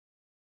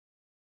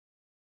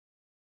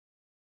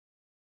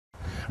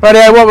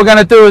Rightio, what we're going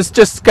to do is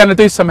just going to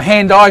do some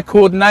hand-eye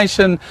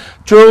coordination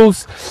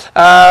drills.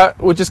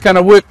 We're just going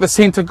to work the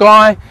centre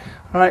guy.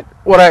 Right,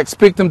 what I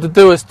expect him to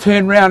do is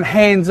turn around,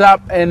 hands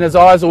up, and his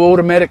eyes will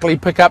automatically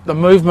pick up the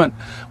movement.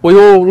 We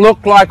all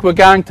look like we're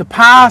going to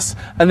pass,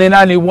 and then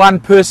only one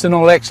person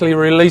will actually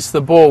release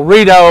the ball.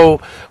 Rita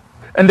will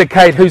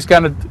indicate who's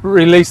going to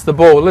release the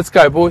ball. Let's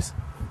go, boys.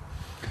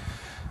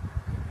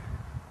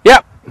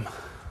 Yep.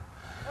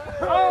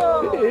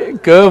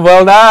 Good,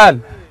 well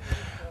done.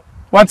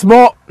 Once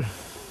more.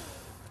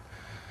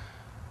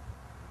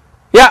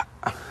 Yeah.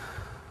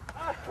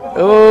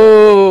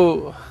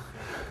 Oh.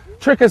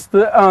 Trick is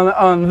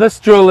on this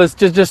drill is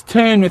to just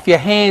turn with your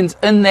hands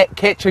in that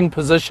catching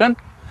position,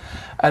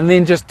 and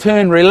then just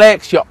turn,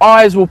 relax. Your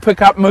eyes will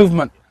pick up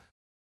movement.